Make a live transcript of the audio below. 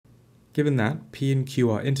Given that p and q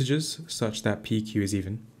are integers such that pq is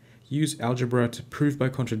even, use algebra to prove by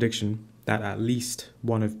contradiction that at least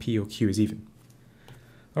one of p or q is even.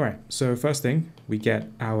 Alright, so first thing, we get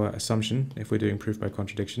our assumption if we're doing proof by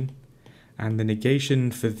contradiction, and the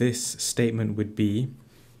negation for this statement would be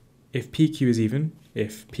if pq is even,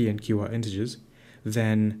 if p and q are integers,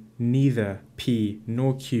 then neither p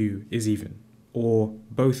nor q is even, or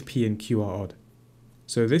both p and q are odd.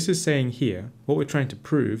 So this is saying here, what we're trying to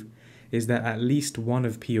prove is that at least one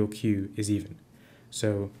of p or q is even.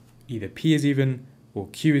 So either p is even, or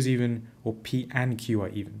q is even, or p and q are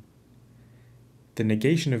even. The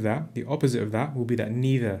negation of that, the opposite of that, will be that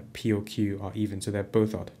neither p or q are even, so they're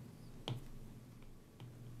both odd.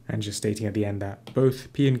 And just stating at the end that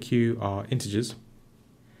both p and q are integers.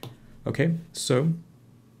 Okay, so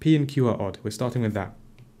p and q are odd. We're starting with that.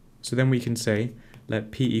 So then we can say,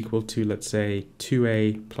 let p equal to, let's say,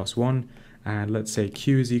 2a plus 1, and let's say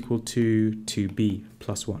q is equal to 2b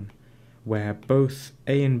plus 1, where both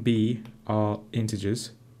a and b are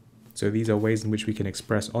integers. So these are ways in which we can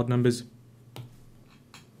express odd numbers.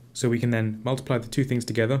 So we can then multiply the two things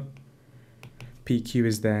together. pq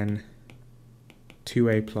is then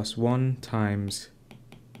 2a plus 1 times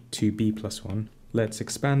 2b plus 1. Let's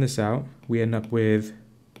expand this out. We end up with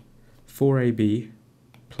 4ab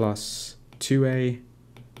plus 2a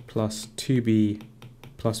plus 2b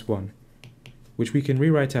plus 1, which we can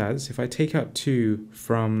rewrite as, if I take out 2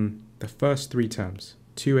 from the first three terms,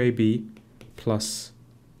 2ab plus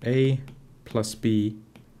a plus b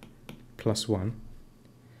plus 1,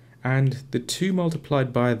 and the 2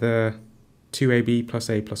 multiplied by the 2ab plus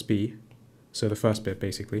a plus b, so the first bit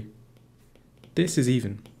basically, this is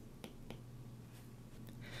even.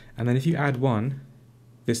 And then if you add 1,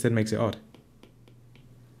 this then makes it odd.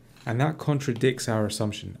 And that contradicts our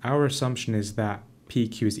assumption. Our assumption is that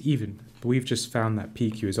PQ is even, but we've just found that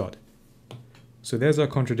PQ is odd. So there's our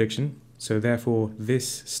contradiction. So therefore,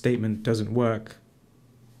 this statement doesn't work.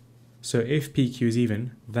 So if PQ is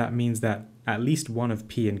even, that means that at least one of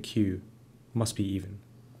P and Q must be even.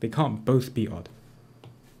 They can't both be odd.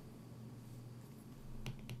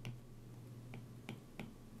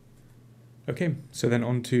 Okay, so then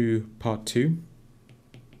on to part 2.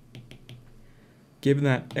 Given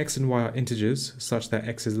that x and y are integers such that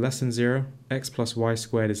x is less than 0, x plus y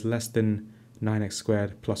squared is less than 9x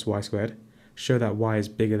squared plus y squared, show that y is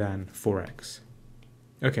bigger than 4x.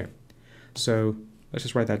 Okay, so let's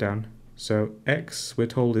just write that down. So x, we're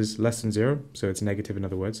told, is less than 0, so it's negative in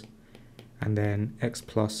other words. And then x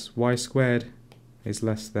plus y squared is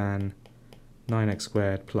less than 9x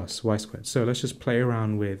squared plus y squared. So let's just play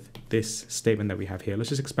around with this statement that we have here. Let's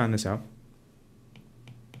just expand this out.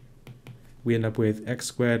 We end up with x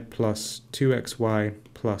squared plus 2xy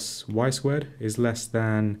plus y squared is less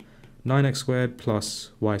than 9x squared plus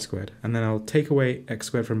y squared. And then I'll take away x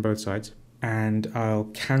squared from both sides, and I'll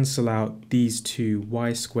cancel out these two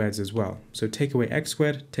y squareds as well. So take away x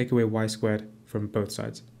squared, take away y squared from both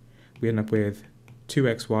sides. We end up with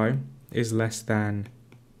 2xy is less than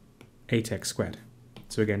 8x squared.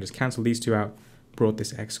 So again, just cancel these two out, brought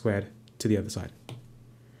this x squared to the other side.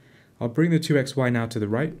 I'll bring the 2xy now to the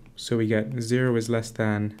right, so we get 0 is less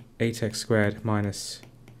than 8x squared minus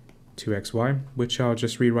 2xy, which I'll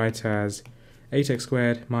just rewrite as 8x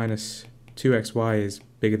squared minus 2xy is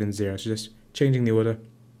bigger than 0, so just changing the order.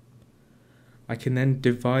 I can then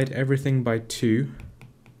divide everything by 2,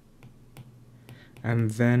 and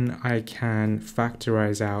then I can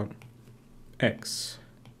factorize out x.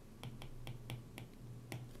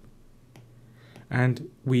 And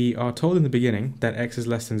we are told in the beginning that x is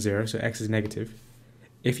less than 0, so x is negative.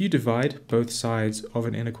 If you divide both sides of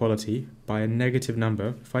an inequality by a negative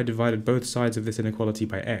number, if I divided both sides of this inequality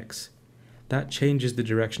by x, that changes the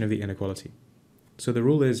direction of the inequality. So the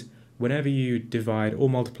rule is, whenever you divide or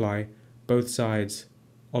multiply both sides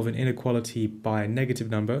of an inequality by a negative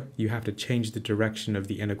number, you have to change the direction of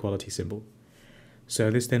the inequality symbol.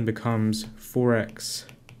 So this then becomes 4x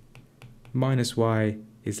minus y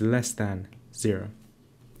is less than 0.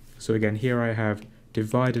 So again, here I have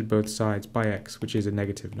divided both sides by x, which is a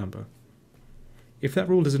negative number. If that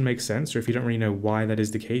rule doesn't make sense, or if you don't really know why that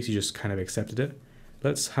is the case, you just kind of accepted it,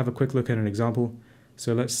 let's have a quick look at an example.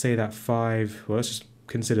 So let's say that 5, well, let's just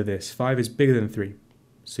consider this. 5 is bigger than 3,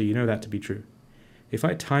 so you know that to be true. If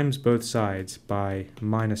I times both sides by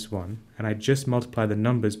minus 1, and I just multiply the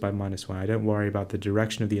numbers by minus 1, I don't worry about the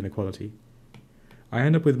direction of the inequality, I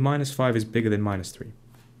end up with minus 5 is bigger than minus 3.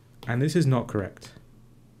 And this is not correct.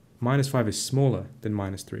 Minus 5 is smaller than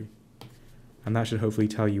minus 3. And that should hopefully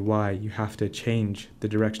tell you why you have to change the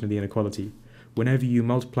direction of the inequality whenever you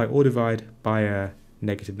multiply or divide by a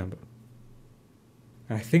negative number.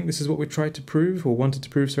 I think this is what we tried to prove, or wanted to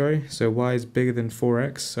prove, sorry. So y is bigger than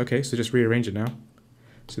 4x. Okay, so just rearrange it now.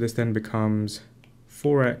 So this then becomes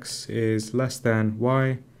 4x is less than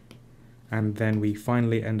y, and then we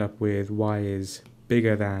finally end up with y is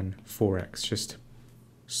bigger than 4x, just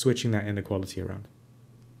switching that inequality around.